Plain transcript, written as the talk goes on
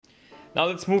Now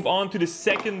let's move on to the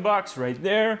second box right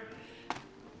there.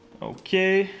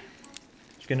 Okay,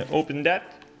 just gonna open that.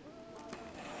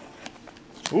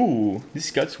 Ooh,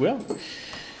 this cuts well.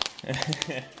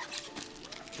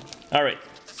 All right.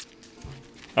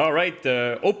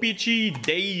 OPG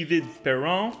David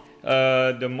Perron,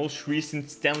 the most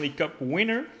recent Stanley Cup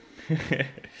winner.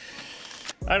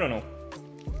 I don't know.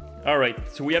 All right,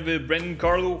 so we have a Brandon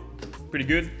Carlo, pretty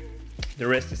good. The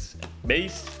rest is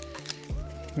base.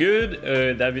 Good.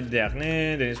 David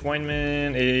Desharnais, Dennis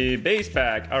Weinman, a base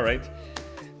pack. All right.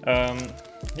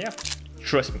 Yeah,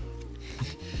 trust me.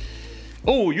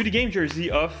 Oh, UD game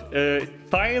jersey of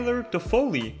Tyler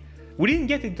Toffoli. We didn't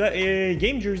get a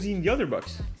game jersey in the other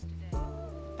box.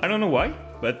 I don't know why,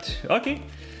 but okay.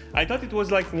 I thought it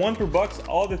was like one per box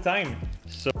all the time.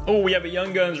 So, oh, we have a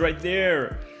Young Guns right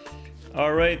there.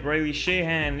 All right, Riley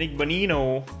Sheahan, Nick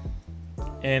Bonino,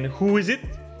 and who is it?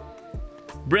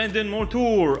 Brandon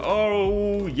Montour.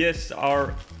 Oh yes,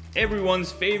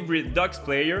 everyone's favorite Ducks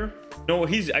player. No, I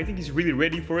think he's really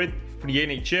ready for it for the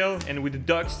NHL, and with the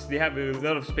Ducks, they have a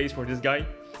lot of space for this guy.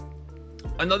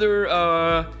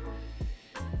 Another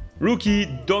rookie,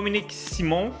 Dominique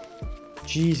Simon.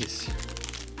 Jesus.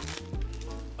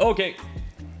 Okay.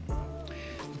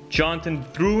 Jonathan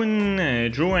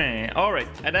Drouin. All right.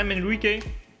 Adam Enrique.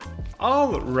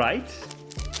 All right.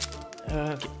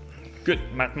 Okay. Good.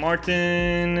 Matt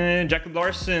Martin. Jacob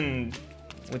Larson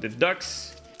with the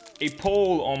Ducks. A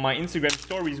poll on my Instagram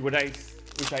stories which I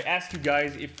asked you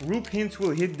guys if Roope Hintz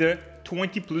will hit the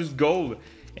 20 plus goal,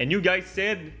 and you guys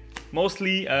said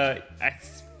mostly at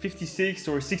 56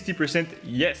 or 60%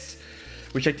 yes,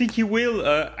 which I think he will.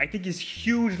 I think he's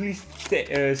hugely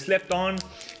slept on.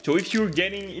 So if you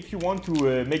want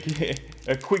to make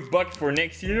a quick buck for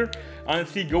next year,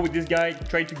 honestly, go with this guy.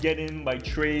 Try to get him by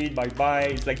trade, by buy.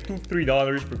 It's like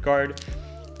 $2-3 per card.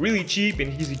 Really cheap,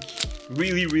 and he's a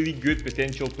really good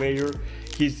potential player.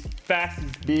 He's fast,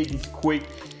 he's big, he's quick.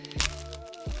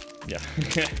 Yeah.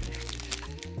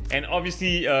 And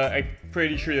obviously, I'm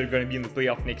pretty sure they're going to be in the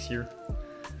playoff next year.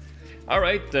 All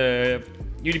right,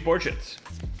 UD Portraits.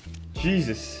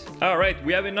 Jesus. All right,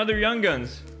 we have another Young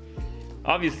Guns.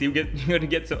 Obviously, you're going to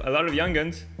get a lot of Young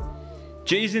Guns.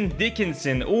 Jason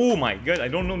Dickinson. Oh my God, I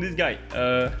don't know this guy.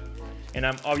 And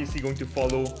I'm obviously going to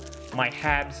follow my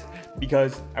Habs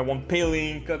because I want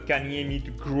Poehling, Kotkaniemi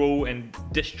to grow and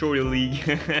destroy the league.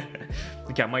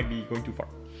 Okay, I might be going too far.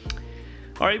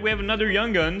 All right, we have another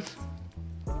Young Guns.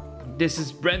 This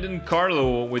is Brandon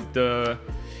Carlo with the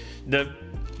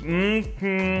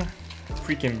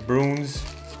freaking Bruins.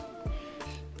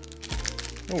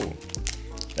 Oh,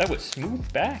 that was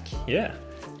smooth back. Yeah.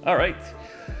 All right.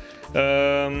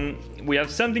 We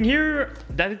have something here.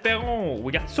 David Perron.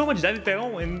 We got so much David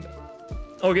Perron and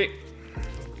okay.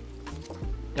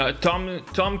 Tom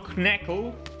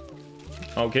Knackle.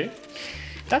 Okay,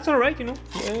 that's all right.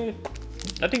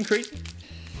 Nothing crazy.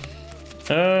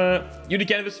 UD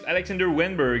Canvas Alexander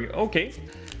Wenberg. Okay.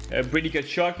 Brady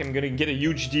Tkachuk. I'm gonna get a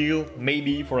huge deal,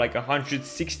 maybe for like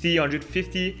 160,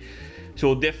 150.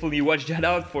 So definitely watch that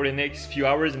out for the next few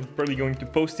hours. I'm probably going to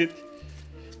post it.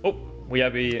 Oh, we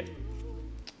have a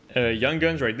Young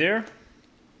Guns right there.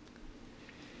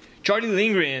 Charlie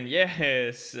Lindgren,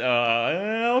 yes.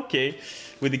 Okay,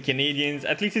 with the Canadians.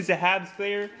 At least it's a Habs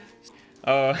player.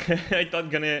 I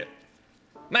thought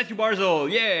Matthew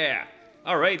Barzal, yeah.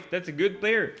 All right, that's a good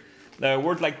player.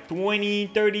 Worth like 20,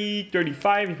 30,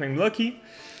 35 if I'm lucky.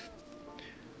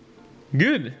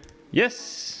 Good,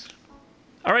 yes.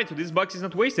 All right, so this box is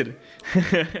not wasted.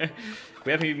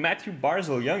 We have a Matthew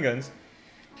Barzal Young Guns.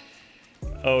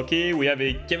 Okay, we have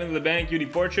a Kevin Labanc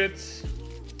UD Portraits.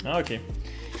 Okay.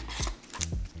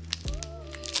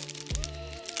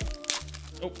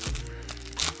 Oh.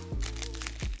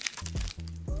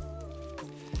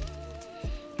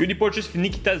 UD Portraits for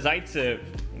Nikita Zaitsev.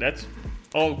 That's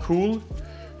all cool.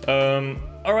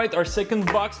 All right, our second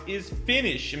box is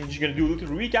finished. I'm just gonna do a little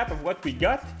recap of what we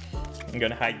got. I'm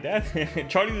gonna hide that.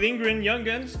 Charlie Lindgren, Young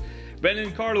Guns,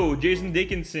 Brandon Carlo, Jason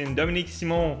Dickinson, Dominique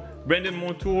Simon, Brandon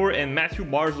Montour, and Matthew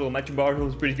Barzal. Matthew Barzal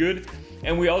is pretty good.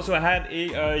 And we also had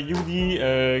a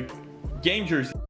UD game jersey.